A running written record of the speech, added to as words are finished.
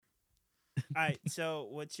All right. So,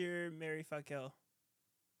 what's your Mary fuck kill?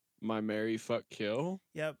 My Mary fuck kill?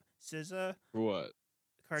 Yep. SZA, What?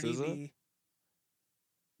 Cardi SZA? B,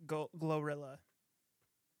 Glorilla.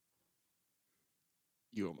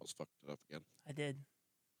 You almost fucked it up again. I did.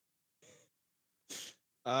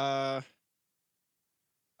 Uh,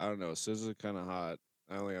 I don't know. SZA kind of hot.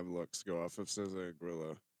 I only have looks go off of SZA and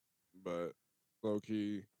Gorilla, but low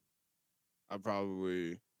key, I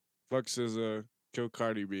probably fuck SZA, kill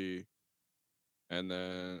Cardi B, and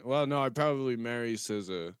then no, I'd probably marry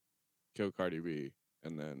SZA, kill Cardi B,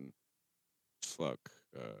 and then fuck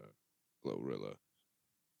Glorilla.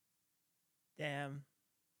 Damn.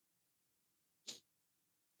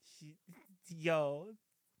 Yo,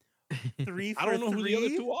 three I for don't know who the other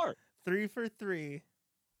three. two are. 3 for 3.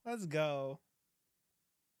 Let's go.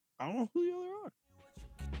 I don't know who the other are.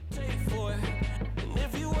 Take for it. And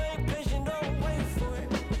if you ain't patient, don't wait for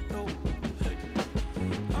it. No.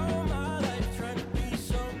 All my life trying to be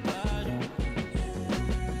somebody.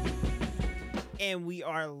 And we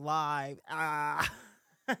are live.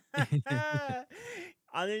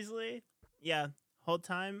 Honestly, yeah. Whole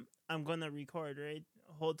time I'm gonna record, right?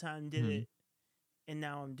 Whole time did Mhm. it, and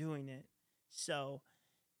now I'm doing it. So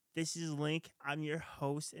this is Link. I'm your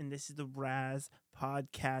host, and this is the Raz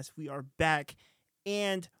Podcast. We are back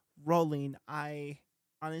and rolling. I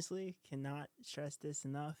honestly cannot stress this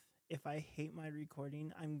enough. If I hate my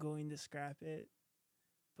recording, I'm going to scrap it.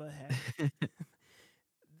 But heck,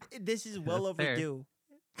 this is well That's fair. overdue.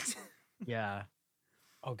 Yeah.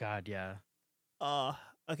 Oh God, yeah.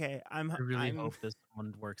 Okay. I really I'm hope this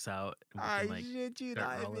one works out. And we I can, like, shit you start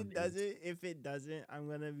not. If rolling it these. doesn't, I'm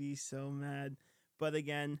gonna be so mad. But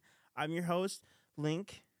again, I'm your host,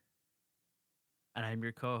 Link. And I'm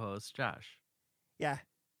your co-host, Josh. Yeah.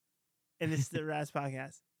 And this is the Raz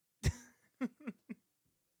Podcast.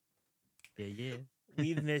 Yeah.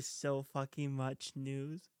 We've missed so fucking much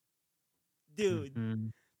news. Dude,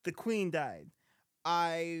 Mhm. the Queen died.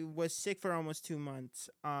 I was sick for almost 2 months.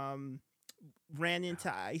 Ran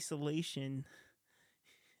into isolation.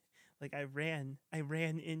 Like I ran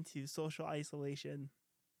into social isolation.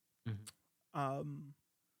 Mhm.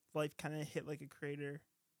 Life kind of hit like a crater.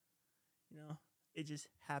 You know, it just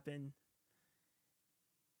happened.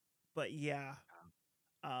 But yeah,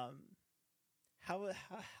 how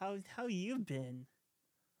you been?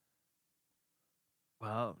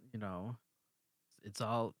 Well, it's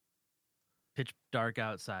all pitch dark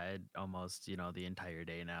outside almost, the entire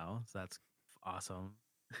day now. So that's awesome.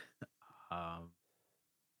 um,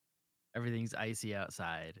 Everything's icy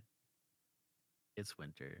outside. It's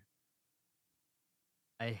winter.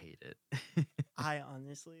 I hate it. I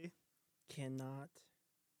honestly cannot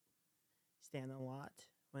stand a lot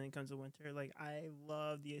when it comes to winter. Like I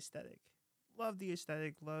love the aesthetic, love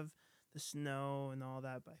the snow and all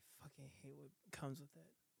that, but I fucking hate what comes with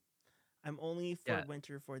it. I'm only for Yeah.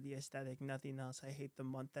 winter for the aesthetic, nothing else. I hate the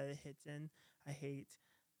month that it hits in. I hate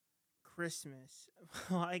Christmas.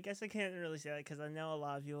 Well, I guess I can't really say that because I know a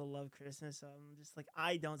lot of people love Christmas. So I'm just like,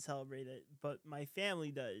 I don't celebrate it, but my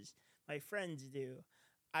family does. My friends do.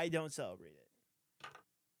 I don't celebrate it.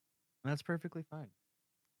 That's perfectly fine.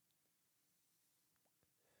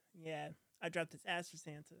 Yeah, I dropped his ass for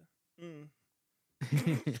Santa.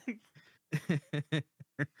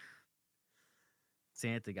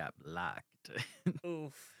 Santa got blocked.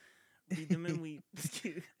 Oof. Read them and weep.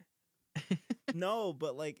 No,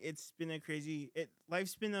 but like it's been a crazy.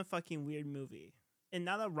 Life's been a fucking weird movie, and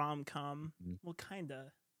not a rom com. Mhm. Well,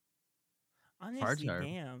 kinda. Parts Honestly, are.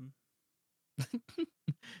 damn.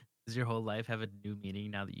 Does your whole life have a new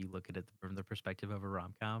meaning now that you look at it from the perspective of a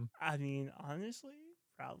rom com? I mean, honestly,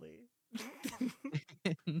 probably.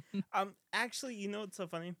 Actually, you know what's so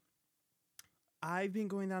funny? I've been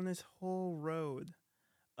going down this whole road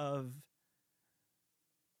of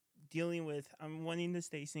dealing with. I'm wanting to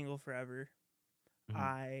stay single forever. Mhm.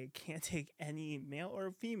 I can't take any male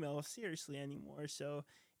or female seriously anymore. So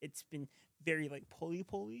it's been very like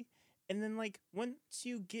pulley. And then like once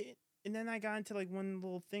you get, and then I got into like one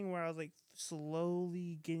little thing where I was like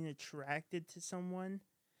slowly getting attracted to someone.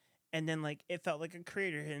 And then like it felt like a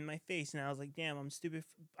crater hit in my face. And I was like, damn, I'm stupid.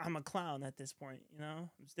 I'm a clown at this point, you know?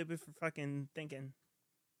 I'm stupid for fucking thinking.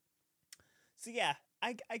 So yeah,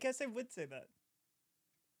 I guess I would say that.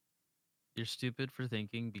 You're stupid for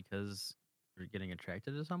thinking because you're getting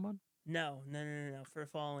attracted to someone? No. For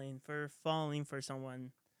falling for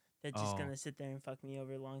someone that's just Oh. gonna sit there and fuck me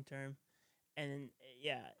over long term. And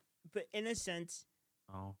yeah, but in a sense,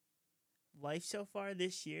 Oh. life so far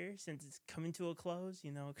this year, since it's coming to a close,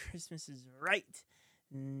 you know, Christmas is right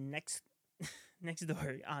next next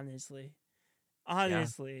door. Honestly.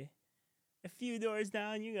 a few doors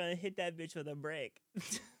down, you're gonna hit that bitch with a brick.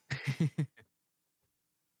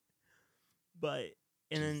 But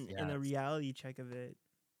in Jeez, a yes. reality check of it,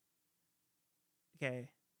 okay,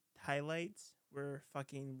 highlights were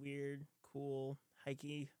fucking weird, cool,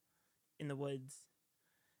 hikey in the woods.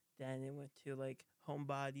 Then it went to like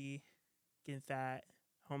homebody, getting fat,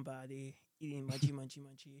 homebody, eating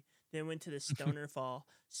munchy. Then went to the stoner fall,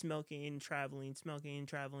 smoking, traveling, smoking,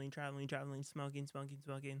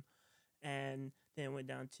 smoking. And then it went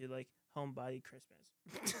down to like homebody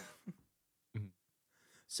Christmas. Mhm.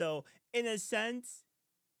 So in a sense,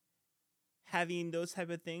 having those type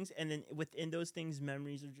of things, and then within those things,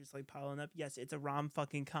 memories are just like piling up. Yes, it's a rom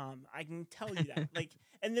fucking com. I can tell you that. Like,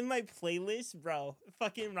 and then my playlist, bro,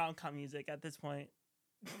 fucking rom com music at this point.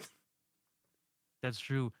 That's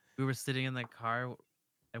true. We were sitting in the car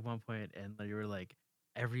at one point, and you were like,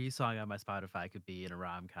 every song on my Spotify could be in a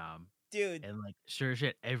rom com, Dude, and like, sure as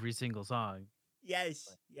shit, every single song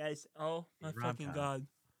yes. Oh be my a fucking rom-com. god.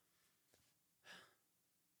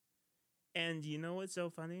 And you know what's so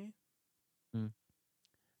funny? Hmm.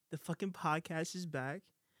 The fucking podcast is back.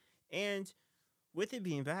 And with it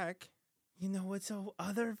being back, you know what's so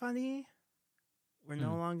other funny? We're no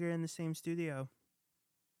Hmm. longer in the same studio.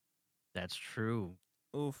 That's true,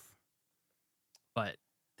 Oof. but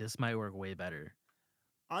this might work way better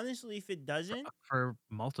Honestly, if it doesn't, for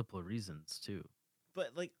multiple reasons too.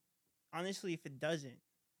 but like, honestly, if it doesn't,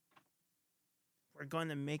 we're going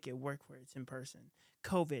to make it work where it's in person.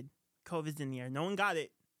 COVID's in the air. No one got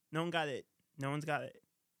it. No one's got it.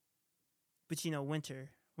 But you know,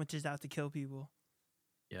 winter's out to kill people.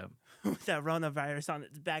 Yeah, With that coronavirus on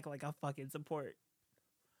its back like a fucking support.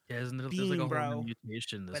 yeah. Isn't there, there's like Beam, a whole bro. new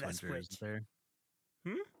mutation this But that's winter, isn't Twitch. there?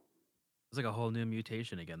 Hmm? There's like a whole new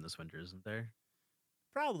mutation again this winter, isn't there?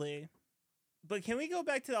 Probably. But can we go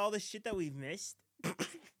back to all the shit that we've missed?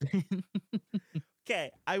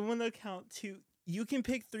 Okay, I want to count two. You can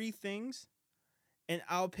pick 3 things, and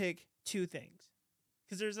I'll pick 2 things.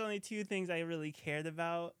 Because there's only 2 things I really cared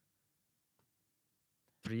about.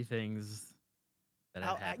 3 things that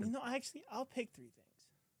have happened. I'll pick 3 things.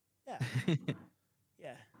 Yeah,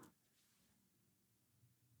 yeah.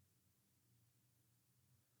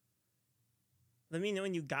 Let me know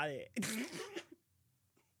when you got it.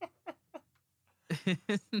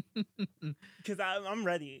 Because I'm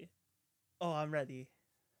ready. Oh, I'm ready.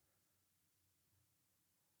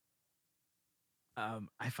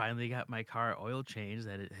 I finally got my car oil changed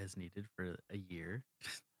that it has needed for a year.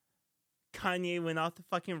 Kanye went off the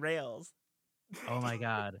fucking rails. Oh my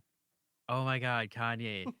god. Oh my god,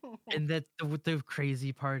 Kanye. And that the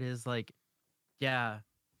crazy part is like, yeah,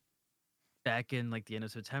 back in like the end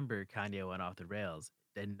of September, Kanye went off the rails.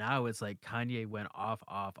 And now it's like Kanye went off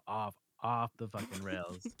the fucking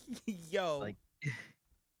rails. Yo. Like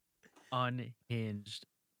unhinged.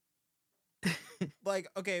 Like,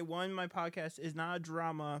 okay, one, my podcast is not a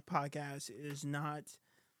drama podcast. It's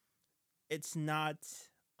not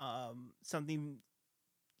something,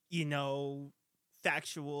 you know,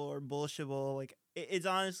 factual or bullshitable. Like, it's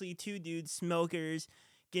honestly 2 dudes, smokers,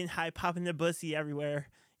 getting high, popping their pussy everywhere.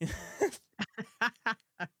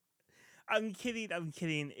 I'm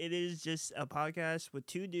kidding. It is just a podcast with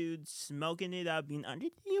 2 dudes smoking it up, being under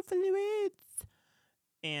the influence,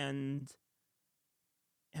 and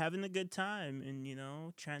having a good time, and you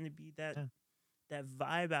know, trying to be that Yeah. that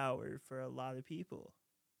vibe hour for a lot of people.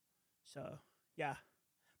 So yeah,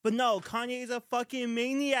 but no, Kanye is a fucking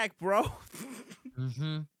maniac, bro.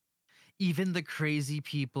 Mm-hmm. Even the crazy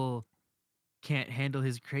people can't handle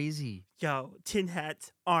his crazy. Yo, Tin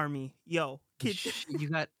Hat Army. Yo, kid. You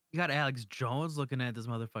got Alex Jones looking at this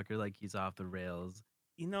motherfucker like he's off the rails.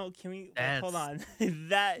 You know, can we hold on?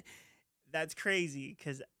 That's crazy.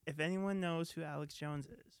 Because if anyone knows who Alex Jones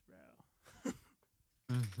is, bro,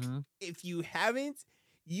 Mm-hmm. if you haven't,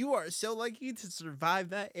 you are so lucky to survive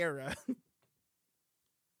that era.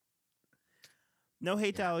 No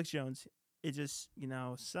hate to Alex Jones. It just, you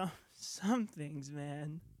know, some things,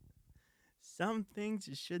 man. Some things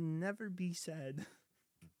just should never be said.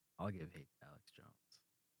 I'll give hate to Alex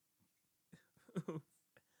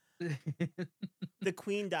Jones. The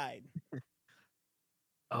Queen died.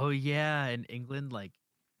 Oh yeah, in England, like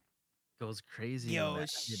goes crazy. on Yo, that.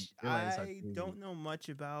 didn't realize how I crazy- don't know much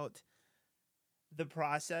about the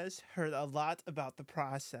process. Heard a lot about the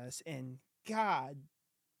process, and God,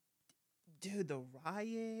 dude, the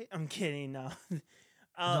riot. I'm kidding. No,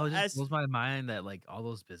 No, it just as, blows my mind that like all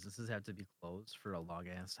those businesses have to be closed for a long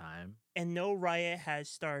ass time. and no riot has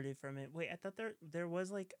started from it. Wait, I thought there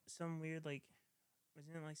was like some weird like,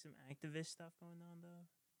 wasn't it like some activist stuff going on though?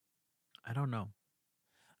 I don't know.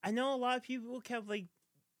 I know a lot of people kept like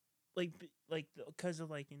like because of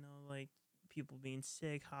like like people being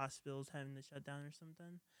sick, hospitals having to shut down or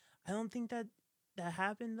something. I don't think that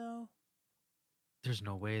happened though, There's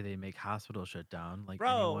no way they make hospitals shut down. Like bro.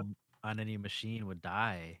 anyone on any machine would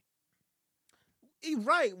die.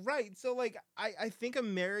 Right, right. So like I think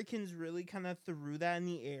Americans really kind of threw that in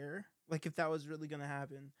the air, like if that was really gonna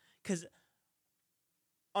happen, because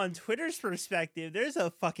on Twitter's perspective, there's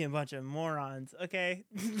a fucking bunch of morons. Okay.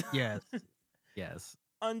 Yes. Yes.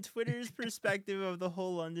 On Twitter's perspective of the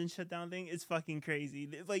whole London shutdown thing is fucking crazy.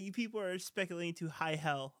 Like people are speculating to high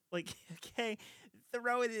hell. Like, okay,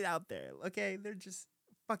 throwing it out there. Okay, they're just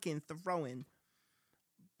fucking throwing.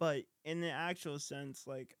 But in the actual sense,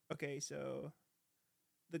 like, okay, so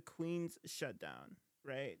the Queen's shutdown,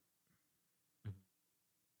 right? Mhm.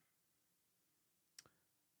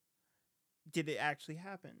 Did it actually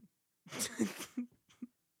happen?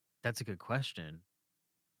 That's a good question.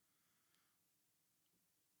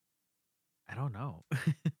 I don't know.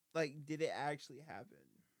 Like, did it actually happen?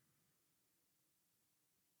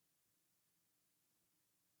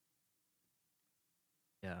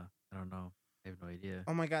 Yeah, I don't know. I have no idea.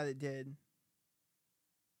 Oh my god, it did.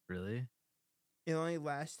 Really? It only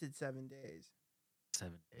lasted 7 days.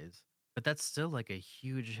 7 days. But that's still like a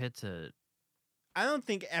huge hit to. I don't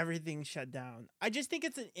think everything shut down. I just think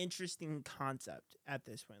it's an interesting concept at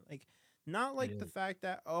this point. Like, not like the is. fact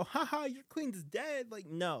that, oh, haha, your queen's dead. Like,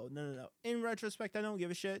 no, no, no, no. In retrospect, I don't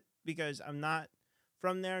give a shit because I'm not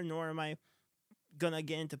from there, nor am I gonna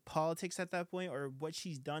get into politics at that point or what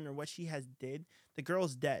she's done or what she has did. The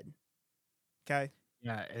girl's dead. Okay.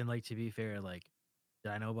 Yeah, and like to be fair, like,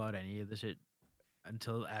 did I know about any of the shit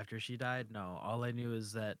until after she died? No. All I knew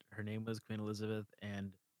is that her name was Queen Elizabeth,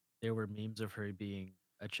 and there were memes of her being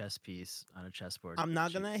a chess piece on a chessboard. I'm 'cause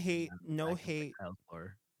not she was gonna sitting hate, on the no back of the hate, tile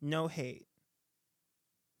floor. no hate.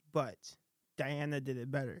 But Diana did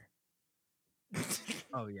it better.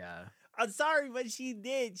 Oh yeah. I'm sorry, but she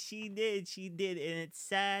did. She did. She did. And it's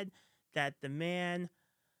sad that the man,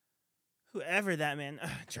 whoever that man,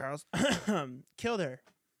 Charles, killed her.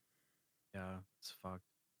 Yeah. It's fucked.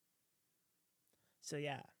 So,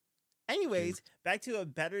 yeah. Anyways, back to a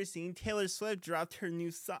better scene. Taylor Swift dropped her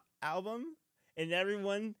new album, and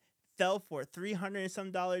everyone fell for $300 and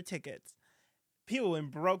some tickets. People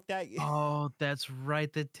went broke that. Oh, that's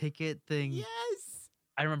right. The ticket thing. Yes.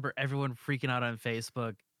 I remember everyone freaking out on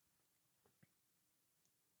Facebook,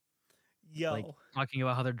 Yo. like talking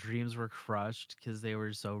about how their dreams were crushed because they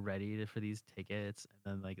were so ready for these tickets,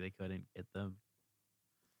 and then like they couldn't get them.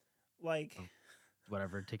 Like, Oh,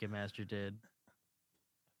 whatever Ticketmaster did,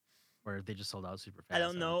 or they just sold out super fast. I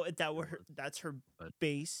don't know if know that's her but-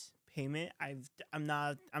 base payment. I'm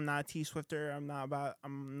not a T Swifter. I'm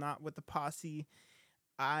not with the posse.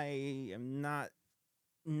 I am not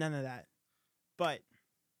none of that. But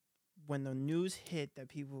when the news hit that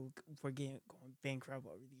people were going bankrupt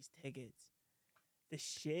over these tickets, the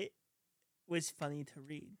shit was funny to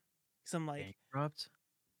read. So I'm like, bankrupt.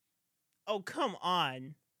 oh, come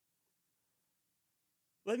on.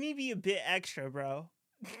 Let me be a bit extra, bro.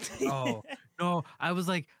 Oh no, I was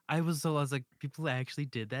like, people actually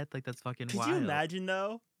did that. Like that's fucking Could wild. you imagine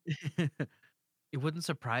though? It wouldn't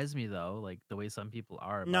surprise me though, like the way some people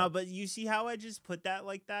are. No, about- but you see how I just put that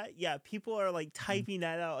like that? Yeah, people are like typing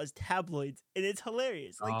that out as tabloids, and it's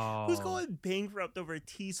hilarious. Like, who's Oh. going bankrupt over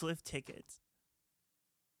T Swift tickets?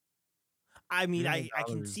 I mean, I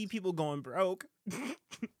can see $300. people going broke. I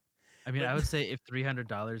mean, but- I would say if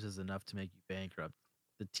 $300 is enough to make you bankrupt,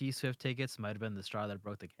 the T Swift tickets might have been the straw that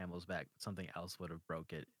broke the camel's back, but something else would have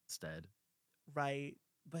broke it instead. Right.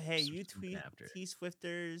 But hey, So you soon tweet after. T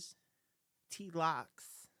Swifters, T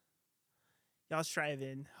Locks. Y'all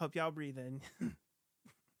striving. Hope y'all breathing.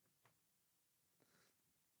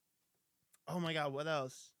 Oh my god, what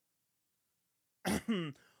else?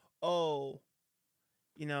 Oh,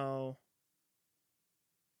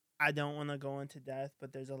 I don't want to go into death,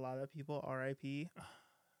 but there's a lot of people RIP.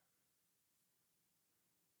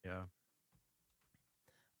 Yeah.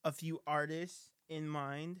 A few artists in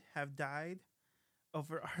mind have died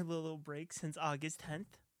over our little break since August 10th.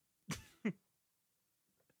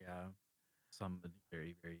 Yeah. Somebody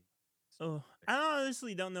very, very. Oh, I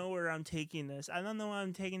honestly don't know where I'm taking this. I don't know why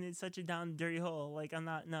I'm taking it such a down dirty hole. Like I'm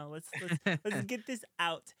not. No, let's get this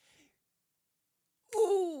out.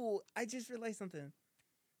 Ooh, I just realized something.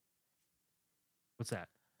 What's that?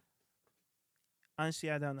 Honestly,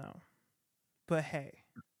 I don't know. But hey,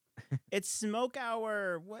 it's smoke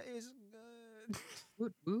hour. What is good?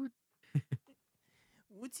 Woot, woot.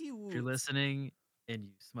 What's you? If you're listening and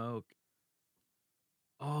you smoke,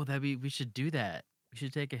 oh, we should do that. We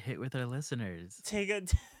should take a hit with our listeners. Take a.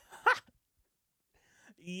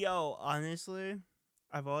 Yo, honestly,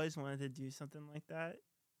 I've always wanted to do something like that.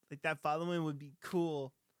 Like that following would be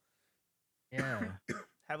cool. Yeah.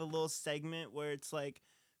 Have a little segment where it's like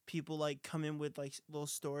people like come in with like little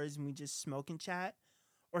stories and we just smoke and chat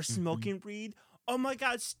or smoke Mhm. and read. Oh my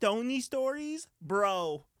god, Stony stories,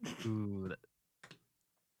 bro! Ooh,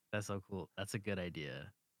 that's so cool. That's a good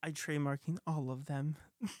idea. I trademarking all of them.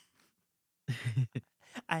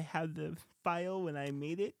 I have the file when I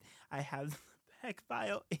made it. I have the back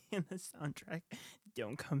file and the soundtrack.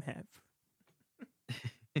 Don't come have.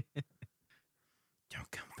 Don't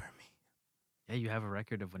come for me. Yeah, you have a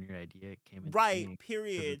record of when your idea came into Right. being.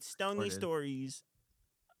 Period. Stony recorded. stories.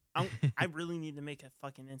 I really need to make a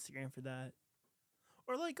fucking Instagram for that,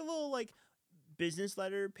 or like a little like business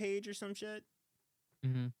letter page or some shit.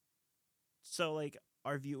 hmm So like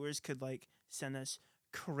our viewers could like send us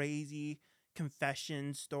crazy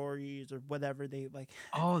confession stories or whatever they like.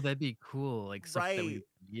 Oh, that'd be cool. Like stuff that we Right.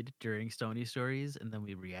 read during Stony Stories and then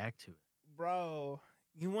we react to it. Bro,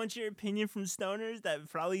 you want your opinion from stoners that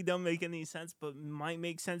probably don't make any sense, but might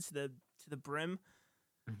make sense to the brim.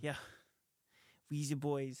 Mhm. Yeah, Weezy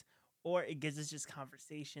boys, or it gives us just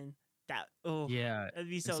conversation. That'd Yeah.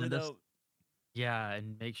 be And so send us, dope, yeah,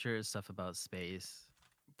 and make sure it's stuff about space.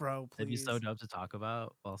 bro. That'd be Please, so dope to talk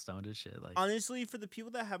about while stoned and shit. Like, honestly, for the people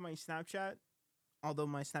that have my Snapchat, although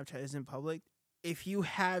my Snapchat isn't public, if you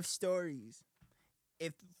have stories,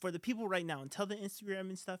 if for the people right now, until the Instagram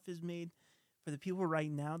and stuff is made, for the people right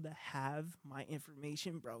now that have my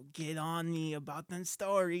information, bro, get on me about them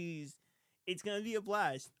stories. It's gonna be a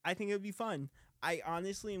blast. I think it'll be fun. I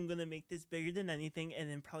honestly am gonna make this bigger than anything, and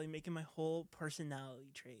then probably make it my whole personality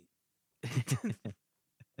trait.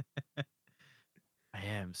 I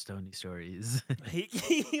am Stony Stories.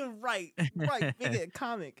 right, right. Make it a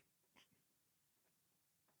comic.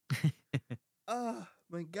 Oh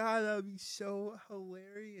my god, that would be so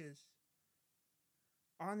hilarious.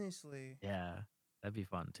 Honestly. Yeah, that'd be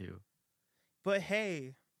fun too. But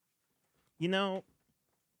hey, you know,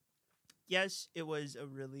 yes, it was a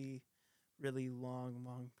really, really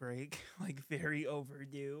long break, like very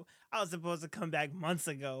overdue. I was supposed to come back months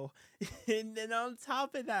ago. And then on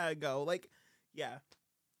top of that, I go, like, yeah.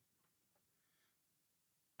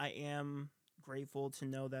 I am grateful to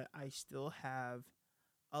know that I still have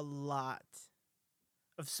a lot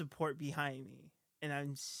of support behind me. And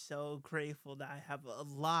I'm so grateful that I have a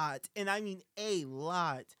lot, and I mean a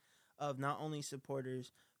lot, of not only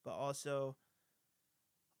supporters, but also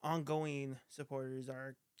ongoing supporters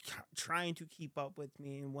are trying to keep up with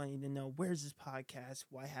me and wanting to know where's this podcast?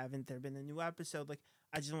 Why haven't there been a new episode? Like,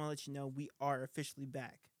 I just want to let you know we are officially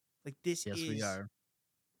back. Like, this Yes, is we are.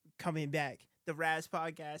 coming back. The Raz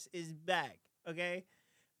podcast is back. Okay.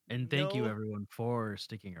 And thank you No- everyone for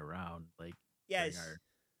sticking around like during Yes. our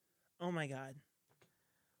Oh my god.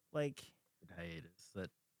 Like, hiatus. That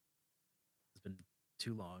has been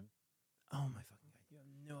too long. oh my fucking god. You have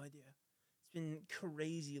no idea. It's been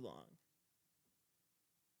crazy long.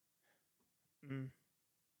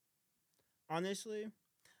 Honestly,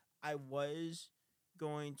 I was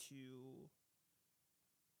going to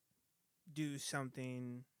do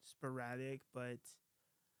something sporadic, but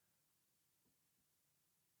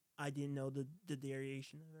I didn't know the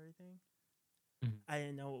variation of everything. Mhm. I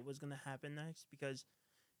didn't know what was gonna happen next because,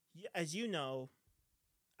 as you know,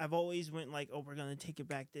 I've always went like, oh, we're gonna take it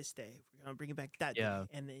back this day, we're gonna bring it back that Yeah.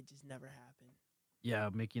 day, and then it just never happened. Yeah,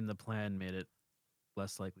 making the plan made it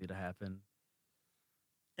less likely to happen.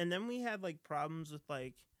 And then we had like problems with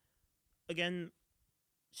like, again,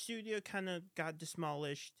 studio kind of got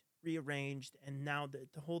demolished, rearranged, and now the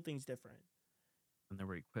whole thing's different. And there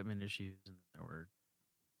were equipment issues and there were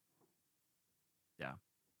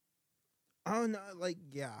Oh no, like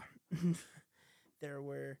yeah. There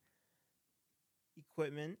were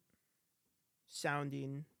equipment,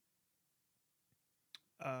 sounding,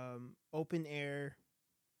 open air,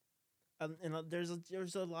 and there's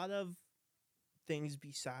a lot of things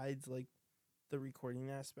besides like the recording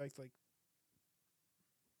aspect, like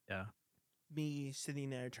yeah. me sitting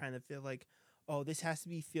there trying to feel like, oh, this has to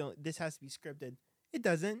be scripted. It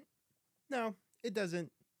doesn't. No, it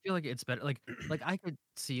doesn't. I feel like it's better like I could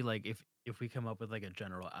see like if we come up with like a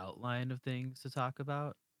general outline of things to talk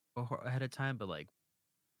about ahead of time, but like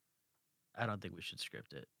I don't think we should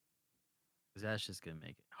script it because that's just gonna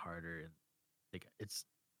make it harder and like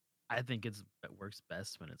I think it works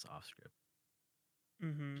best when it's off script.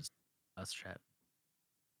 Mm-hmm. Just us chat.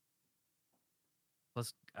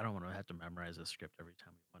 Plus, I don't want to have to memorize a script every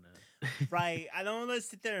time we want to. Right. I don't want to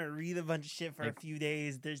sit there and read a bunch of shit for a Like- few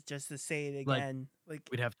days. There's just to say it Like, again. Like,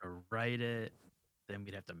 We'd have to write it, then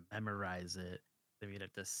we'd have to memorize it, then we'd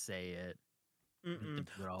have to say it. and then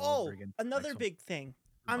Mm-mm. do it all Oh, over again. another Next one, big thing. too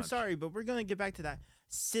I'm much. sorry, but we're gonna get back to that.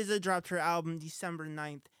 SZA dropped her album December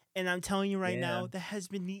 9th, and I'm telling you right Yeah. now, that has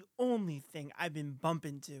been the only thing I've been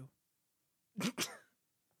bumping to. Good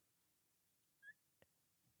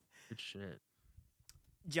shit.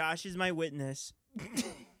 Josh is my witness.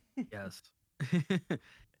 Yes.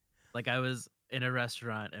 Like I was in a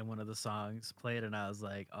restaurant and one of the songs played and I was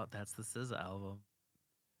like, "Oh, that's the SZA album."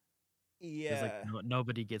 It's like Yeah.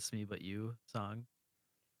 Nobody Gets Me But You song.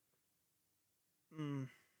 Mm.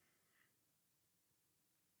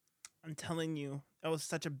 I'm telling you, that was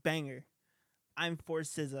such a banger. I'm for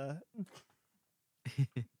SZA.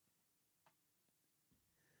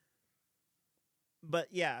 But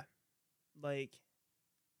yeah, like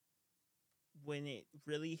when it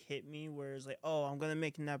really hit me, where it's like, oh, I'm gonna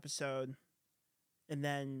make an episode, and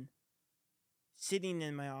then sitting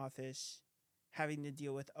in my office, having to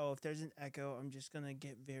deal with, oh, if there's an echo, I'm just gonna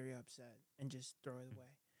get very upset and just throw it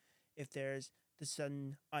away. If there's the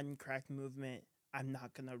sudden uncracked movement, I'm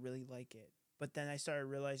not gonna really like it. But then I started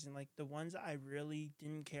realizing like the ones I really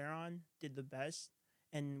didn't care on did the best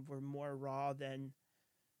and were more raw than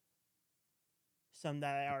some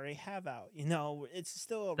that I already have out. You know, it's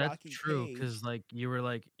still a That's rocky true, cage. because like you were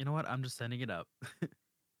like, you know what? I'm just sending it up,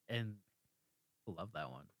 and I love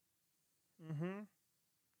that one. Mm-hmm.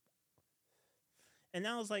 And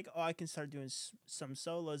now it's like, oh, I can start doing some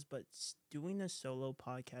solos, but doing a solo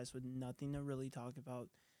podcast with nothing to really talk about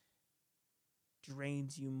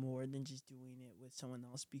drains you more than just doing it with someone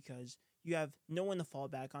else because you have no one to fall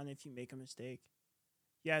back on if you make a mistake.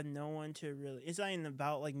 You have no one to really. It's not even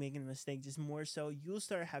about like making a mistake, just more so you'll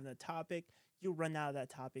start having a topic, you'll run out of that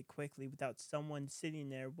topic quickly without someone sitting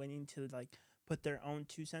there waiting to like put their own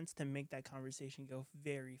 2 cents to make that conversation go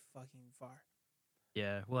very fucking far.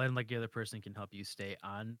 Yeah, well, and like the other person can help you stay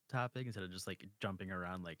on topic instead of just like jumping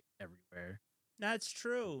around like everywhere. That's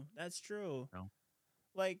true. That's true. No.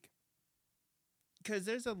 Like, because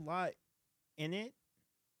there's a lot in it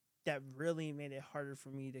that really made it harder for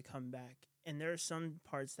me to come back. And there are some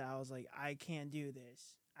parts that I was like, I can't do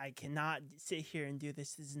this. I cannot sit here and do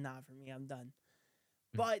this. This is not for me. I'm done.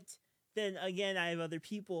 But then again, I have other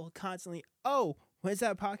people constantly, oh, when's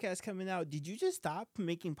that podcast coming out? Did you just stop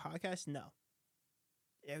making podcasts? No.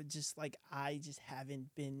 It was just like, I just haven't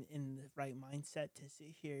been in the right mindset to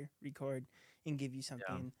sit here, record, and give you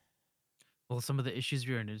something. Well, some of the issues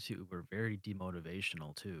we ran into were very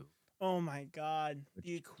demotivational too. Oh my God. Which,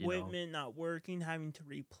 The you know- equipment not working, having to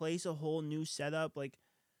replace a whole new setup. Like,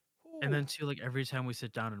 And then whew. too, like every time we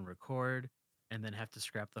sit down and record, and then have to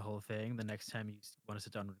scrap the whole thing, the next time you want to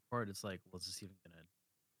sit down and record, it's like, well, is this even gonna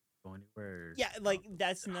go anywhere? Yeah, like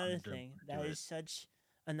that's how another I'm gonna thing. do That it. is such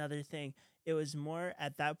another thing. It was more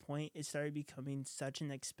at that point, it started becoming such an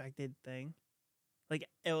expected thing. Like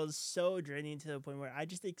it was so draining to the point where I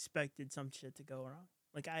just expected some shit to go wrong.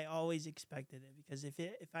 Like I always expected it because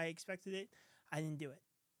if I expected it, I didn't do it.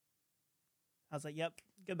 I was like, "Yep,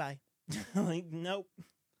 goodbye." Like, nope.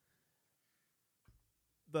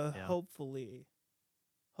 But Yeah. hopefully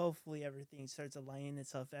everything starts aligning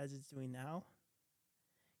itself as it's doing now.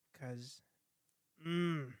 Cause,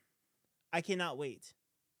 I cannot wait.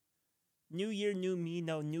 New year, new me.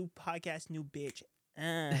 No new podcast, new bitch.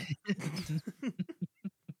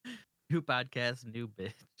 New podcast, new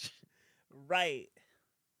bitch. Right.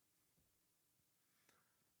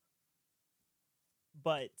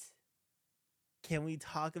 But can we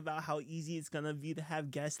talk about how easy it's gonna be to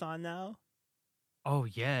have guests on now? Oh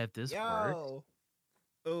yeah, if this works,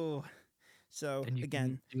 Oh. So and you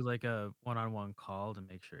again, can do like a one-on-one call to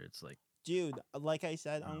make sure it's like dude, like I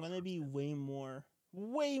said, I'm Oh, gonna be way more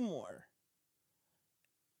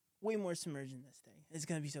submerged in this thing. It's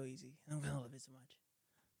gonna be so easy. I'm gonna love it so much.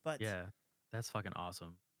 But yeah, that's fucking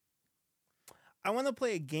awesome. I want to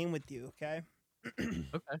play a game with you, okay?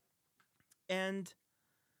 Okay. And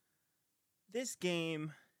this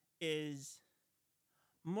game is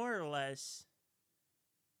more or less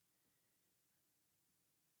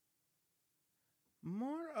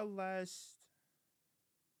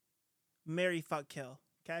marry, fuck, kill,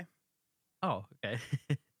 okay? Oh, okay.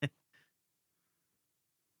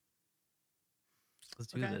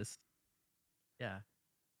 Let's do Okay. this. Yeah.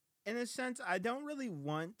 In a sense, I don't really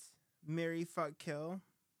want marry, fuck, kill.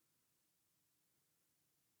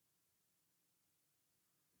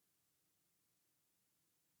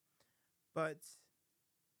 But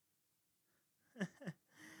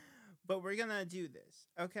but we're gonna do this,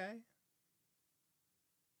 okay?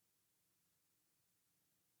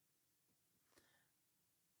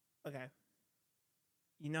 Okay.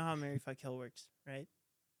 You know how marry, fuck, kill works, right?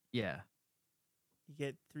 Yeah. You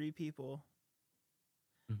get 3 people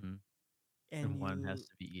Mm-hmm. and one you, has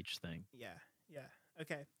to be each thing. yeah, yeah.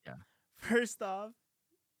 Okay. Yeah. First off,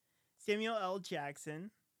 Samuel L.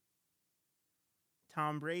 Jackson,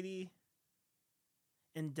 Tom Brady,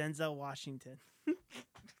 and Denzel Washington.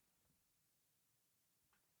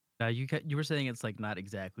 Now you were saying it's like not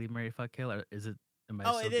exactly Mary Fuck Kill, or is it? Am I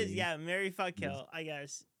Oh, still it is. getting- Yeah, marry, fuck, It is. kill. I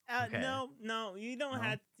guess. Okay. No, you don't No?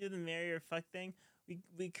 have to do the marry or fuck thing.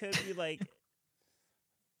 We could be like,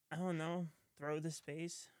 I don't know, throw the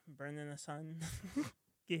space, burn in the sun,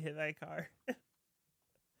 get hit by a car.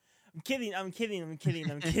 I'm kidding.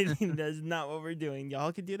 That's not what we're doing.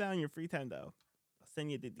 Y'all can do that on your free time though. I'll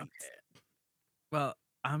send you the deets. Okay. Well,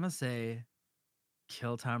 I'm gonna say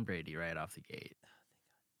kill Tom Brady right off the gate.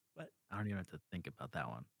 What? I don't even have to think about that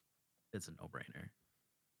one. It's a no-brainer.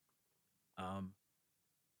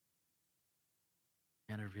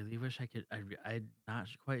 And I really wish I could. I'm not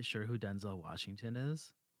quite sure who Denzel Washington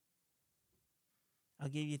is. I'll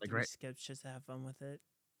give you Like, 3 right- skips just to have fun with it.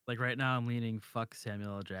 Like right now, I'm leaning fuck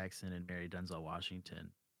Samuel L. Jackson and marry Denzel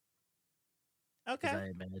Washington. Because Okay. I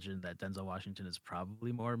imagine that Denzel Washington is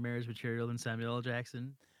probably more marriage material than Samuel L.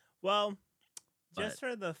 Jackson. Well, But just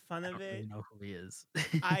for the fun I of don't really it, know who he is.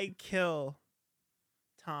 I kill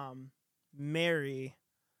Tom, marry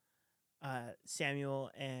Samuel,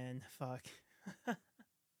 and fuck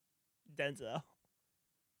Denzel.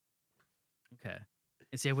 Okay.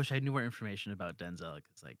 And see, I wish I knew more information about Denzel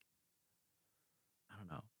because, like, I don't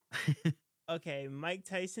know. Okay, Mike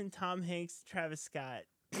Tyson, Tom Hanks, Travis Scott.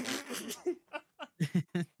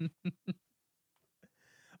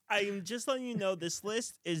 I am just letting you know this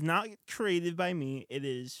list is not created by me. It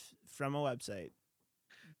is from a website.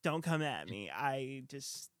 Don't come at me. I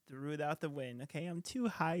just threw it out the wind. Okay, I'm too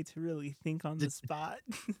high to really think on the spot.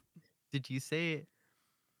 Did you say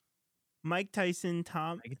Mike Tyson,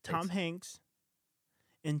 Tom Mike Tom Tyson. Hanks,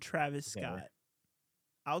 and Travis Okay. Scott.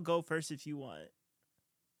 I'll go first if you want.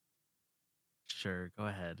 sure? Go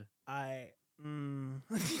ahead.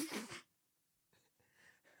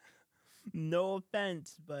 No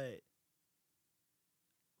offense, but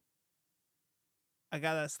I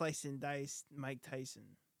gotta slice and dice Mike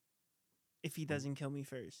Tyson if he doesn't kill me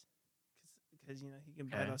first, because he can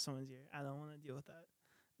bite Okay. off someone's ear. I don't want to deal with that.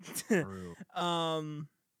 True.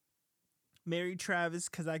 Marry Travis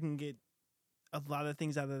because I can get a lot of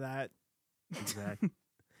things out of that. Exactly.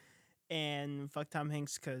 And fuck Tom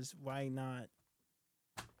Hanks because why not?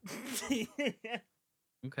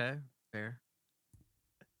 Okay. Fair.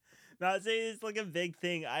 Not saying it's like a big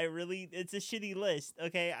thing. It's a shitty list.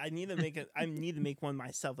 Okay, I need to make one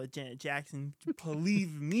myself with Janet Jackson.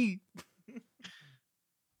 Believe me.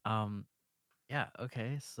 Yeah.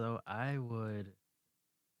 Okay. So I would.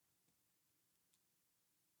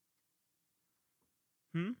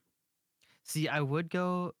 See, I would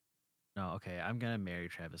go. No. Okay. I'm gonna marry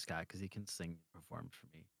Travis Scott because he can sing and perform for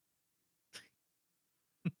me.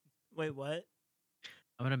 Wait, what?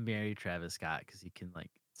 I'm gonna marry Travis Scott because he can like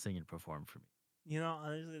sing and perform for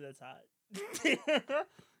Honestly, that's hot.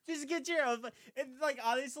 Just get your own. It's like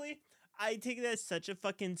honestly, I take it as such a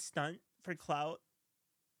fucking stunt for clout.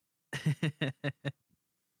 me.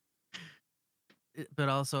 But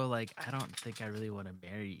also, like, I don't think I really want to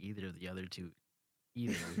marry either of the other two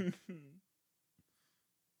either.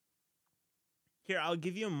 Here, I'll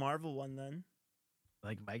give you a Marvel one then.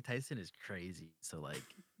 Like, Mike Tyson is crazy. So, like,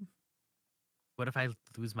 what if I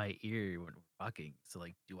lose my ear when we're fucking? So,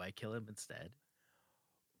 like, do I kill him instead?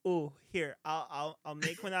 Oh, here, I'll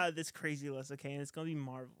make one out of this crazy list, okay? And it's gonna be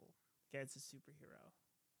Marvel. Okay, it's a superhero.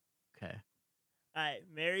 Okay. All right,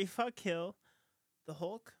 marry, fuck, kill, the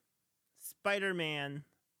Hulk, Spider-Man,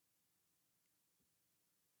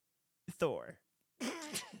 Thor.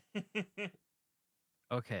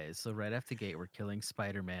 Okay. So, right after gate, we're killing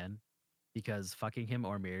Spider Man because fucking him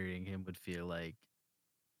or marrying him would feel like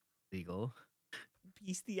legal.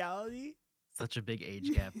 Bestiality. Such a big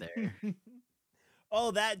age gap there.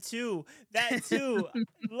 Oh, that too. That too.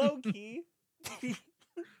 Low key.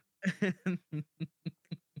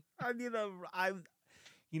 I need a.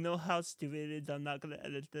 You know how stupid it is. I'm not gonna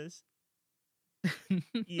edit this.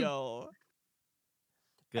 Yo,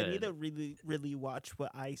 I need Good. to really, really watch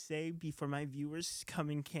what I say before my viewers come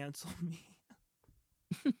and cancel me.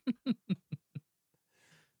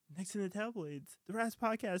 Next in the tabloids, the Raz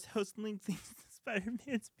Podcast host Link thinks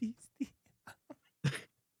Spider-Man's beastie.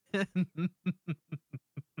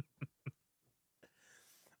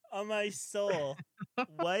 On my soul.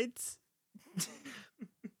 What?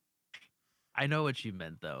 I know what you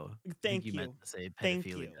meant, though. I Thank think you you. meant to say Thank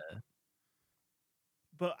pedophilia. you.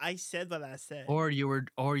 But I said what I said. Or you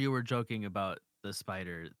were joking about the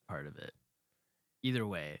spider part of it. Either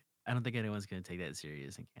way, I don't think anyone's gonna take that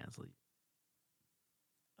serious and cancel you.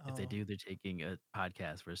 If they Oh. do, they're taking a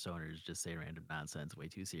podcast where stoners just say random nonsense way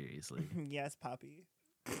too seriously. Yes, Poppy.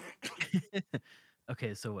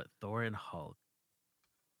 Okay, so what? Thor and Hulk.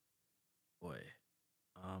 Boy.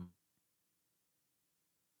 Um,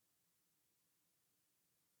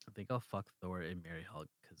 I think I'll fuck Thor and marry Hulk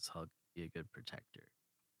because Hulk would be a good protector.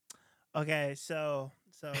 Okay, so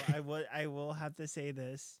I will have to say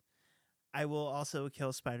this. I will also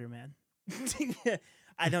kill Spider-Man.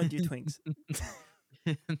 I don't do twinks.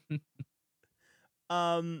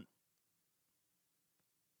 Um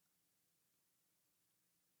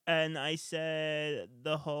and I said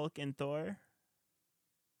the Hulk and Thor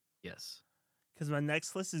Yes. cuz my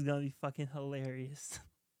next list is going to be fucking hilarious.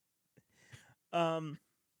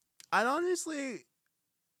 I honestly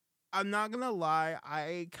I'm not going to lie,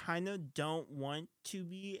 I kind of don't want to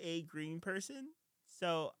be a green person.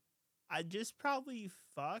 So I just probably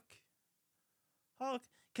fuck Hulk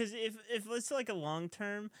cuz if it's like a long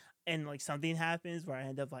term and like something happens where I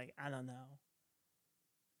end up like I don't know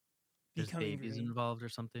There's becoming babies green. involved or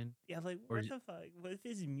something. Yeah, like Or what y- the fuck? What if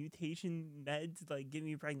his mutation meds like get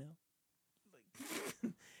me pregnant?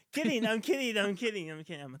 Like, kidding, I'm kidding, I'm kidding, I'm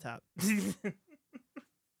kidding. I'm a top.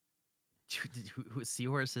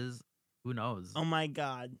 Seahorses, who knows? Oh my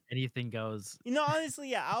god. Anything goes. You know, honestly,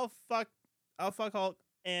 yeah, I'll fuck Hulk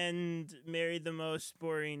and marry the most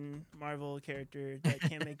boring Marvel character that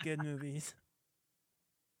can't make good movies.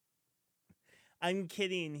 I'm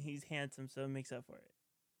kidding. He's handsome, so it makes up for it.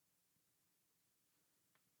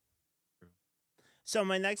 True. So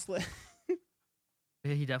my next list.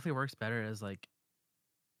 Yeah, he definitely works better as like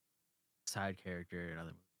side character in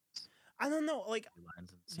other movies. I don't know, like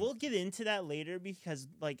Lines and we'll scenes. get into that later because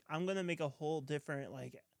like I'm gonna make a whole different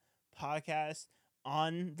like podcast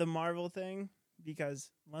on the Marvel thing because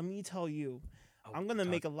let me tell you, Oh, I'm we gonna talked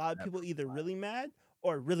make a lot of about people that either really mad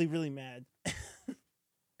or really really mad.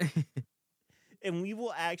 And we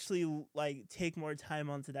will actually like take more time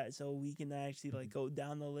onto that so we can actually like go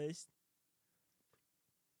down the list.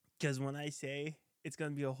 Because when I say it's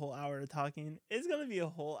gonna be a whole hour of talking, it's gonna be a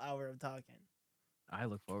whole hour of talking. I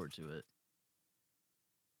look forward to it.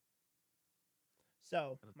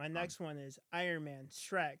 So That'll be my fun. next one is Iron Man,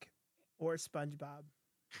 Shrek, or SpongeBob.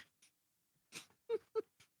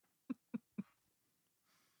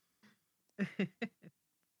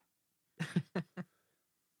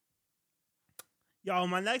 Yo,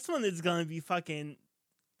 my next one is gonna be fucking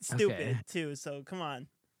stupid Okay. too. So come on.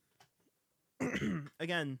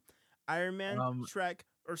 Again, Iron Man, Shrek,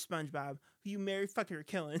 or SpongeBob. Who you marry, fucking, or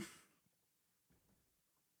killing?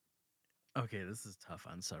 Okay, this is tough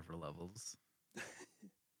on several levels.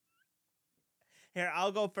 Here,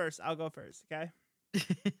 I'll go first. Okay.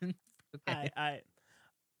 Okay. I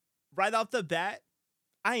right off the bat,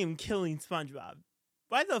 I am killing SpongeBob.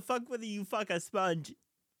 Why the fuck would you fuck a sponge?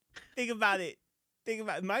 Think about it.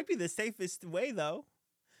 It might be the safest way though,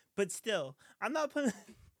 but still, I'm not putting.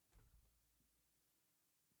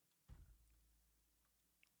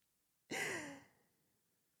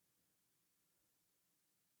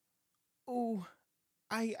 Ooh,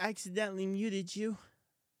 I accidentally muted you.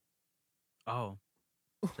 Oh,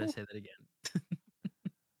 should I say that again?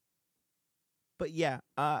 But yeah,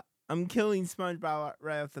 I'm killing SpongeBob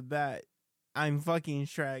right off the bat. I'm fucking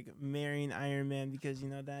Shrek, marrying Iron Man because you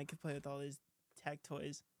know that I can play with all his tech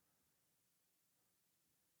toys.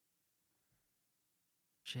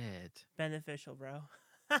 Shit. Beneficial, bro.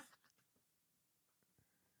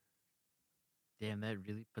 Damn, that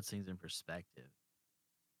really puts things in perspective.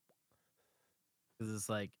 Because it's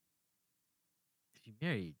like, if you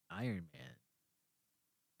marry Iron Man,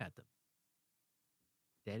 got the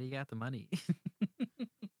daddy got the money.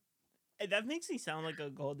 Hey, that makes me sound like a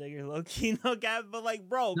gold digger, low key, no cap. But like,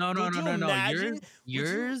 bro, No. would you imagine?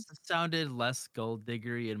 Yours sounded less gold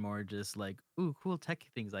diggery and more just like, ooh, cool tech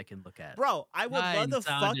things I can look at. Bro, I would love Mine to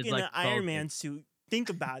fuck sounded in like an Iron gold Man digger. suit. Think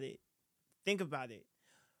about it. Think about it.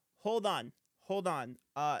 Hold on.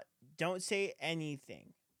 Don't say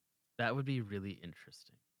anything. That would be really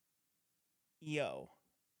interesting. Yo.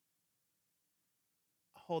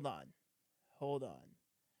 Hold on.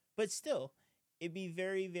 But still, it'd be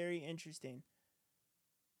very, very interesting.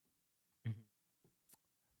 Mhm.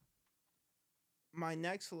 My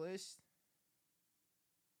next list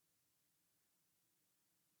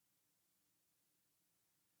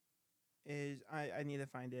is I need to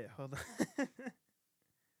find it. Hold on.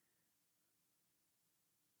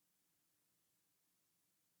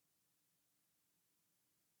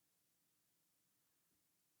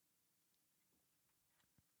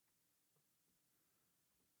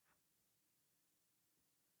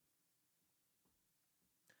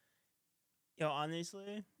 Yo,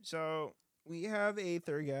 honestly, so we have a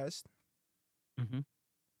third guest Mhm.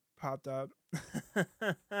 popped up.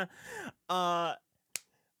 uh,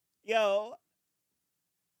 yo,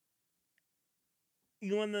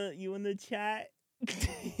 you in the chat?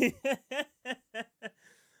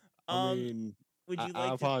 I um, mean, would you I like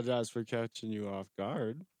to? apologize for catching you off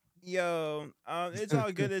guard. Yo, it's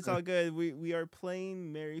all good. It's all good. We are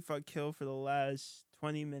playing Mary Fuck Kill for the last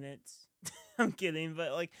 20 minutes. I'm kidding,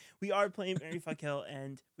 but like we are playing Mary Fuck Kill,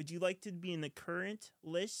 and would you like to be in the current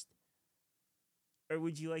list, or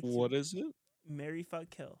would you like What to is it? Mary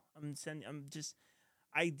Fuck Kill? I'm just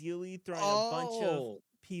ideally throwing a bunch of Oh,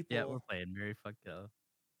 Yeah, we're people. playing Mary Fuck Kill.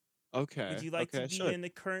 okay. Would you like to Okay, be sure. in the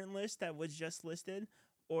current list that was just listed,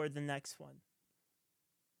 or the next one?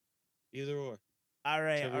 Either or. All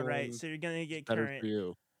right, Whichever all right. one So you're gonna is get better current. for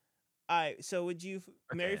you. All right. So would you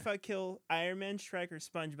Mary Okay. Fuck Kill Iron Man, Shrek, or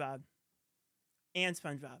SpongeBob? And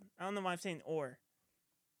SpongeBob. I don't know why I'm saying or.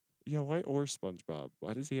 Yeah, why or SpongeBob?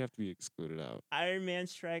 Why does he have to be excluded out? Iron Man,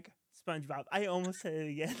 Shrek, SpongeBob. I almost said it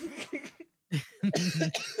again.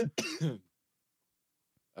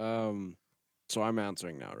 So I'm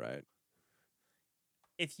answering now, right?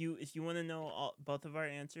 if you want to know both of our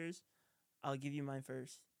answers, I'll give you mine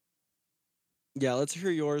first. Yeah, let's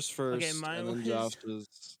hear yours first, mine and then was-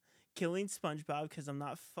 Josh's. Killing SpongeBob because I'm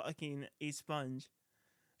not fucking a sponge.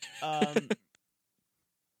 Fucking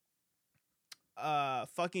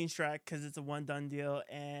Shrek because it's a one done deal,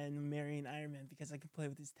 and marrying Iron Man because I can play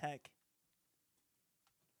with his tech.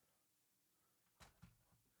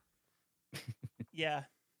 Yeah.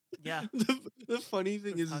 Yeah. The funny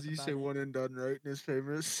thing Let's is talk you about say it. one and done, right? And his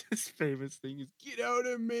famous thing is "Get out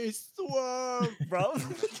of me, swamp." Bro.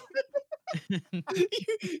 Can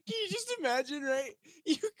you just imagine, right?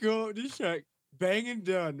 You go up to Shrek, bang and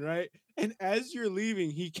done, right? And as you're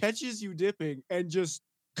leaving, he catches you dipping and just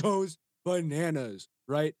goes bananas,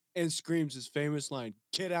 right? And screams his famous line,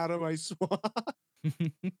 "Get out of my swamp."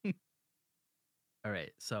 All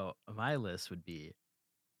right, so my list would be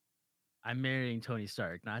I'm marrying Tony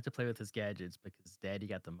Stark, not to play with his gadgets because daddy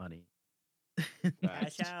got the money.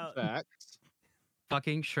 Cash out. Facts.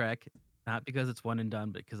 Fucking Shrek, not because it's one and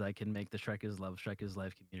done, but because I can make the Shrek is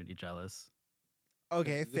Life community jealous.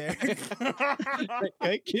 Okay, fair.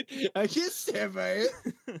 I can't stand by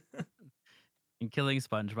it. And killing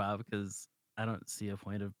SpongeBob because I don't see a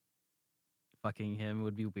point of fucking him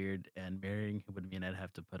would be weird, and marrying him would mean I'd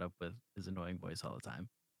have to put up with his annoying voice all the time.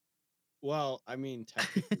 Well, I mean,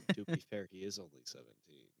 technically, to be fair, he is only 17.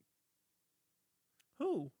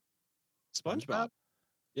 Who? SpongeBob?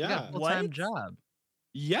 He got Yeah. a full-time What? job.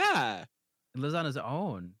 Yeah. He lives on his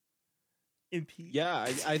own. In peace. Yeah,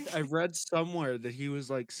 I read somewhere that he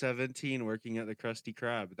was like 17 working at the Krusty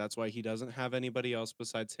Krab. That's why he doesn't have anybody else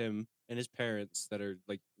besides him and his parents that are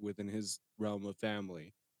like within his realm of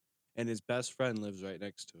family. And his best friend lives right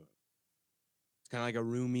next to him. It's kind of like a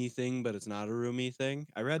roomie thing, but it's not a roomie thing.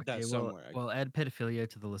 I read that Okay, somewhere. well, add pedophilia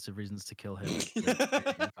to the list of reasons to kill him.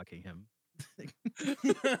 and fucking him.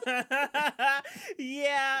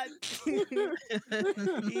 Yeah.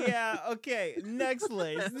 Yeah, okay. Next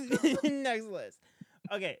list. Next list.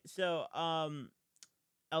 Okay, so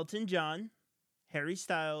Elton John, Harry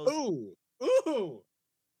Styles, Ooh.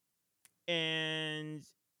 and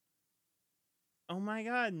oh my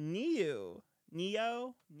god, Neo.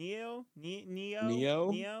 Neo? The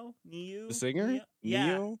singer? Yeah.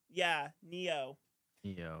 Neo? Yeah, Neo.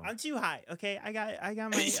 Yo. I'm too high. Okay, I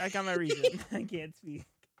got my reason. I can't speak.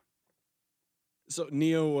 So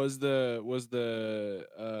Neo was the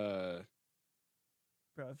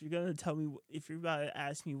Bro, if you're gonna tell me, if you're about to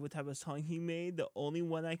ask me what type of song he made, the only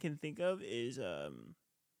one I can think of is There's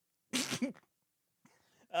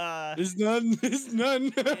none. it's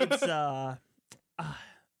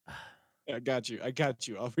I got you.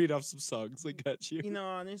 I'll read off some songs. I got you. you know,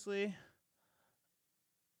 honestly,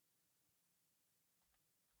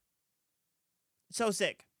 So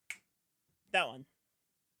Sick. That one.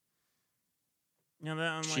 You know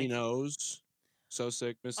that one. She knows. So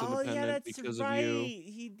Sick, Miss Oh Independent, yeah, that's because right. of you.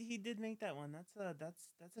 He did make that one.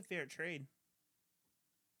 That's a fair trade.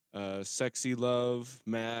 Sexy Love,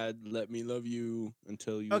 Mad, Let Me Love You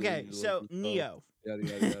Until You. Okay, Learn to so Love Yourself, Neo. Yada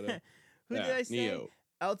yada yada. Who Yeah, did I say? Neo.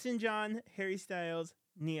 Elton John, Harry Styles,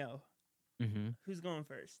 Neo. Mm-hmm. Who's going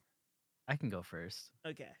first? I can go first.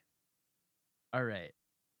 Okay. All right.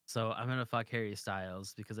 So I'm gonna fuck Harry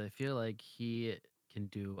Styles because I feel like he can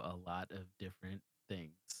do a lot of different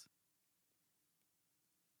things.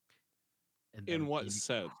 And that In would what be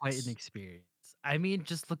sense? quite an experience. I mean,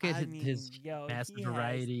 just look at his yo, massive he has-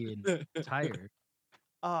 variety and attire.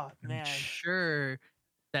 Oh I'm man. sure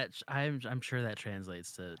that I'm sure that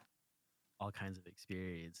translates to all kinds of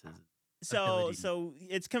experiences. So ability. so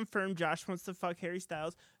it's confirmed. Josh wants to fuck Harry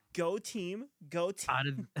Styles. Go team. Go team. Out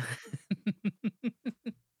of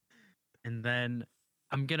and then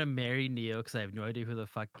I'm gonna marry Neo because I have no idea who the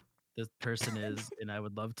fuck this person is, and I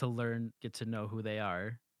would love to get to know who they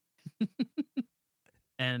are.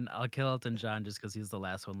 And I'll kill Elton John just because he's the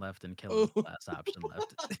last one left, and kill him is the last option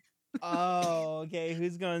left. Oh, okay.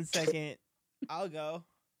 Who's going second? I'll go.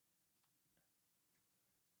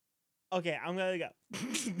 Okay, I'm gonna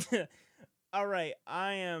go. All right,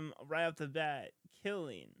 I am right off the bat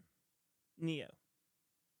killing Neo.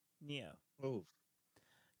 Oh,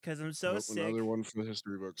 Because I'm so sick another one for the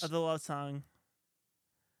history books. of the love song.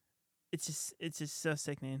 It's just so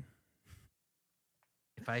sickening.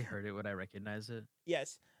 If I heard it, would I recognize it?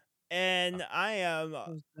 Yes, and I am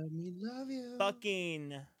Let me love you.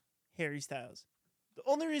 fucking Harry Styles. The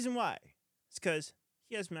only reason why is because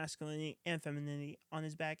he has masculinity and femininity on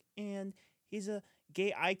his back, and he's a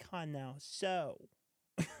gay icon now. So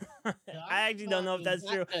I actually don't know if that's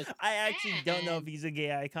true. I actually don't know if he's a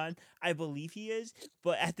gay icon. I believe he is,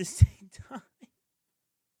 but at the same time,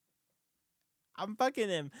 I'm fucking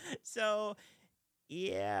him. So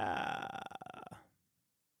yeah.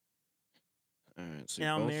 All right, so And you're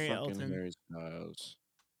I'll both marry fucking Elton. Harry Styles.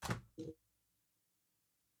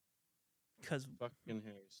 Because Fucking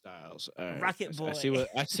Harry Styles. All right, Rocket I see Boy. what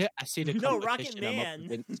I see. I see the No, Rocket competition. I'm up Man.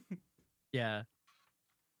 against. Yeah.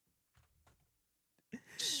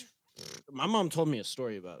 My mom told me a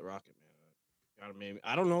story about Rocket Man.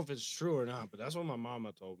 I don't know if it's true or not, but that's what my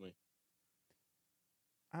mama told me.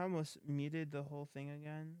 I almost muted the whole thing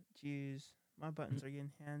again. Jeez, my buttons are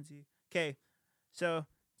getting handsy. Okay, so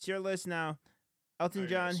it's your list now. Elton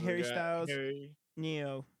Okay, John, so we Harry got Styles, Harry,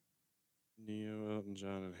 Neo. Neo, Elton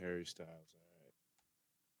John, and Harry Styles. All right.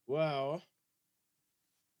 Well,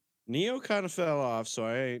 Neo kind of fell off, so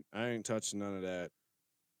I ain't touching none of that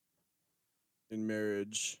in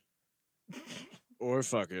marriage or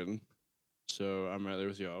fucking. So I'm right there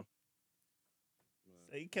with y'all.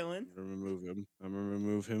 So you killing? I'm gonna remove him. I'm gonna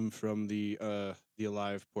remove him from the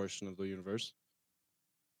alive portion of the universe.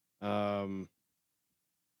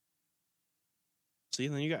 See,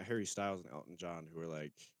 then you got Harry Styles and Elton John, who are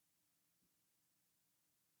like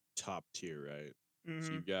top tier, right? So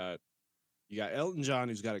Hmm. you got Elton John,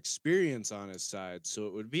 who's got experience on his side, so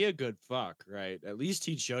it would be a good fuck, right? At least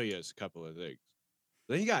he'd show you a couple of things.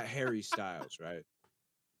 Then you got Harry Styles, right?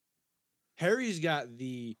 Harry's got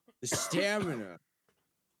the stamina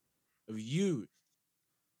of youth,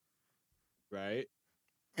 right?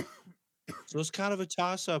 So it's kind of a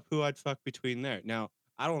toss up who I'd fuck between there. Now,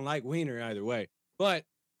 I don't like Wiener either way, but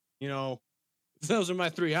you know, if those are my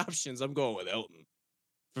three options, I'm going with Elton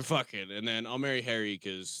for fucking, and then I'll marry Harry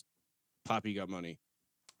because Poppy got money.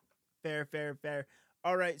 Fair.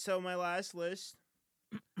 All right, so my last list.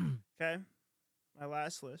 Okay, my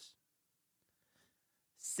last list.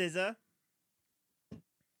 SZA.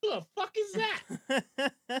 Who the fuck is that?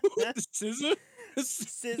 SZA?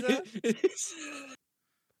 SZA.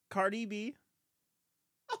 Cardi B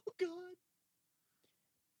Oh god.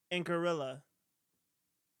 and Gorilla.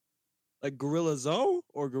 Like Gorilla Zoe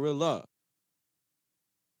or Gorilla?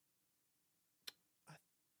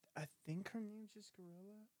 I think her name's just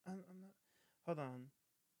Gorilla. I'm not. Hold on.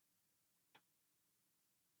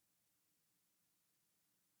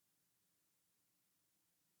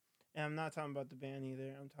 And I'm not talking about the band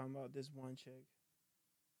either. I'm talking about this one chick.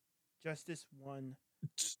 Just this one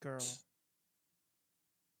girl.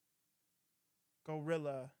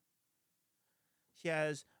 Gorilla. She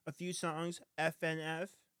has a few songs, FNF,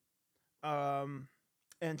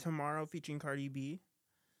 and Tomorrow featuring Cardi B.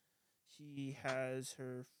 She has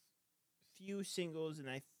her few singles, and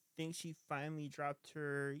I think she finally dropped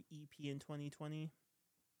her EP in 2020.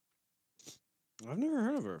 I've never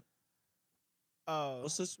heard of her. Oh,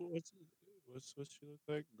 What's this? What's she look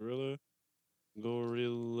like? Gorilla,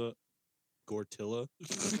 Gortilla.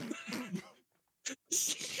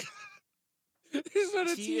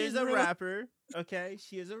 she is a rapper. Okay,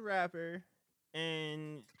 she is a rapper,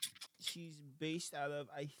 and she's based out of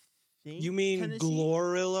I think. You mean Tennessee?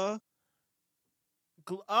 Glorilla?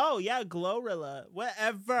 Oh yeah, Glorilla.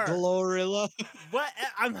 Whatever. Glorilla. What?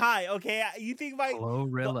 I'm high. Okay, you think my?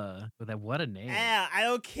 Glorilla. With that, what a name. Yeah, I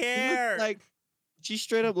don't care. Like she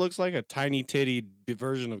straight up looks like a tiny titty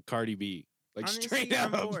version of Cardi B. Like Honestly, straight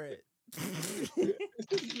I'm up. for it.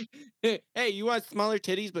 Hey, you want smaller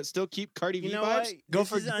titties but still keep Cardi B You know vibes? what? Go This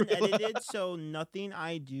for is Gorilla. unedited, so nothing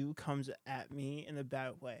I do comes at me in a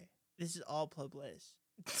bad way. This is all published.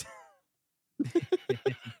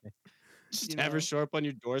 Just you have her know. show up on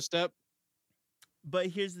your doorstep. But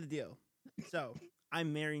here's the deal. So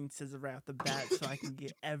I'm marrying SZA right off the bat, so I can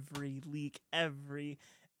get every leak, I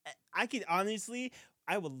could honestly,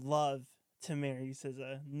 I would love to marry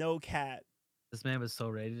SZA. No cap, This man was so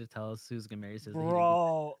ready to tell us who's gonna marry SZA.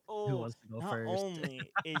 bro. Who Oh, wants to go not first? only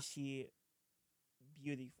is she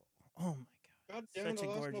beautiful, oh my god, such a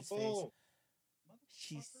gorgeous face.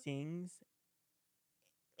 She sings,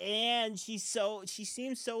 and she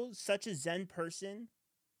seems such a zen person.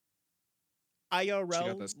 She got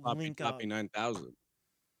IRL that sloppy link up, toppy 9000.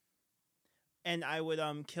 and I would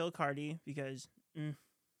kill Cardi because, and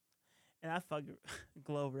I fuck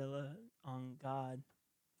Glorilla on God.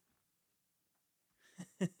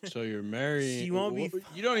 So you're marrying. She won't be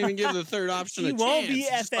wh- You don't even give the third option She a won't chance. be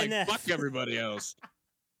Just like, FNF. fuck everybody else.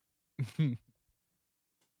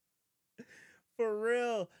 For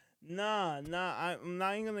real, nah, I'm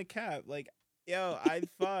not even gonna cap. Like, yo, I'd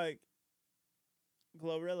fuck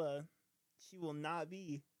Glorilla. She will not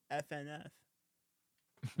be FNF.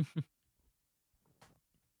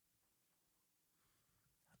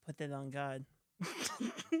 Put that on God.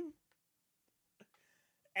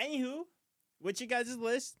 Anywho, what's your guys'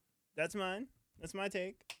 list? That's mine. That's my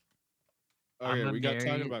take. Oh yeah, I'ma we got talking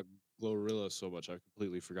marry- about Glorilla so much I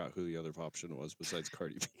completely forgot who the other option was besides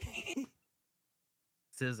Cardi B.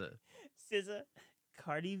 SZA. SZA,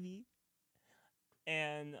 Cardi B,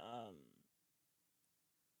 and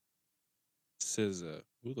SZA.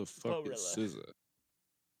 Who the fuck is Glorilla. SZA?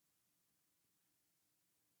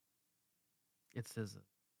 It's SZA.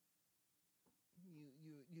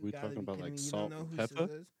 you We gotta talking be about, kidding like, me. You Salt don't know and who Pepper?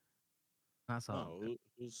 SZA is? Not so. No,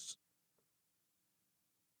 who's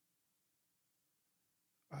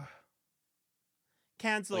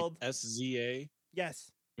Cancelled. like SZA?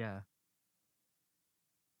 Yes, Yeah.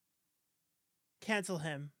 cancel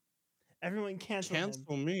him. Everyone cancel him.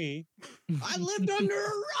 Cancel me. I lived under a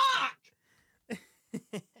rock.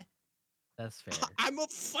 That's fair. I'm a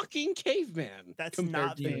fucking caveman. That's compared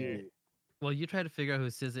not to fair. you. Well, you try to figure out who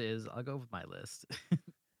SZA is. I'll go with my list. All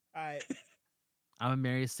right. I'm gonna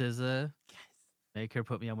marry SZA. Yes. Make her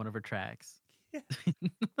put me on one of her tracks. You're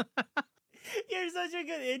such a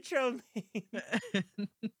good intro, man.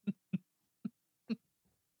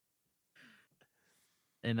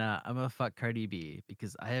 And I'm gonna fuck Cardi B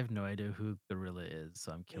because I have no idea who Gorilla is,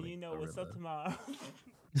 so I'm And killing. you know what's up Glorilla. tomorrow.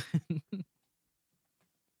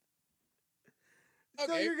 So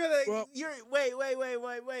Okay, you're gonna well-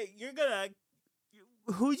 wait. You're gonna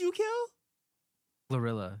who'd you kill?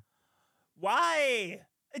 Glorilla. Why?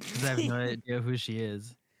 'Cause I have no idea who she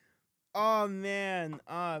is. Oh man,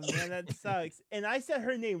 that sucks. And I said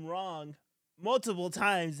her name wrong multiple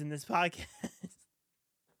times in this podcast.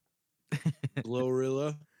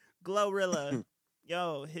 Glorilla. Glorilla,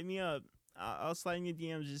 yo, hit me up. I'll slide in your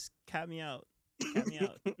DMs. Just cat me out. Cat me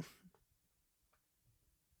out.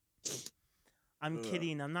 I'm Ugh.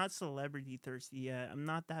 kidding. I'm not celebrity thirsty yet. I'm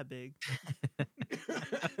not that big.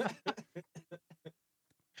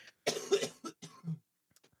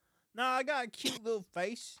 No, I got a cute little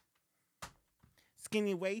face,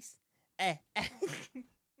 skinny waist.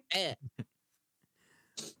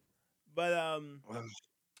 But Wow.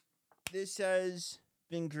 this has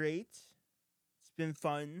been great. It's been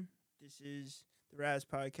fun. This is the Raz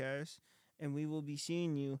Podcast, and we will be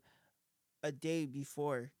seeing you a day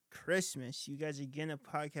before Christmas. You guys are getting a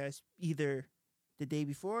podcast either the day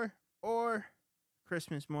before or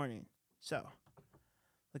Christmas morning. So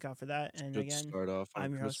look out for that. And Should again, start off on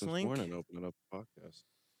I'm your host, Christmas Link. morning, opening up a podcast.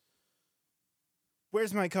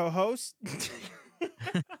 where's my co-host?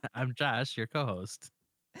 I'm Josh, your co-host.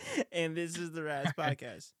 And this is the Raz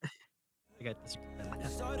Podcast. I got this.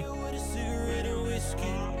 Started with a cigarette and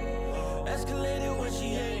whiskey. Escalated when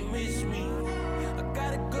she ain't miss me. I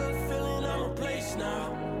got a good feeling I'm replaced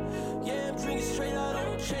now. Yeah, I'm drinking straight, I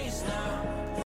don't chase now.